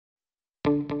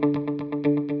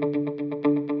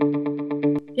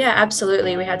Yeah,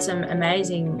 absolutely. We had some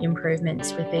amazing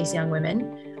improvements with these young women.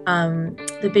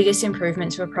 The biggest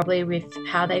improvements were probably with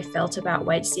how they felt about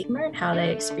weight stigma and how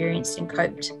they experienced and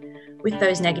coped with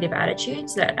those negative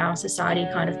attitudes that our society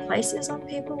kind of places on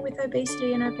people with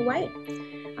obesity and overweight.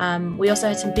 We also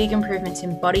had some big improvements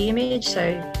in body image.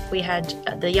 So we had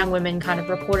the young women kind of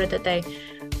reported that they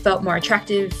felt more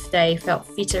attractive, they felt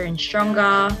fitter and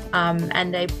stronger,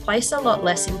 and they placed a lot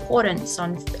less importance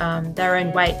on their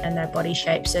own weight and their body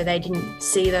shape. So they didn't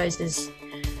see those as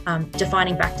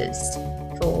defining factors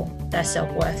for their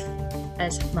self-worth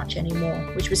as much anymore,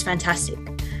 which was fantastic.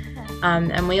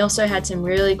 And we also had some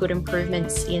really good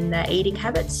improvements in their eating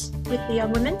habits with the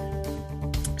young women.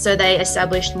 So they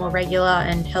established more regular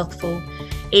and healthful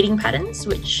eating patterns,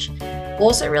 which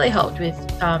also really helped with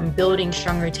building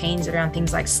strong routines around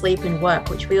things like sleep and work,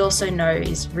 which we also know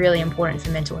is really important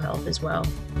for mental health as well.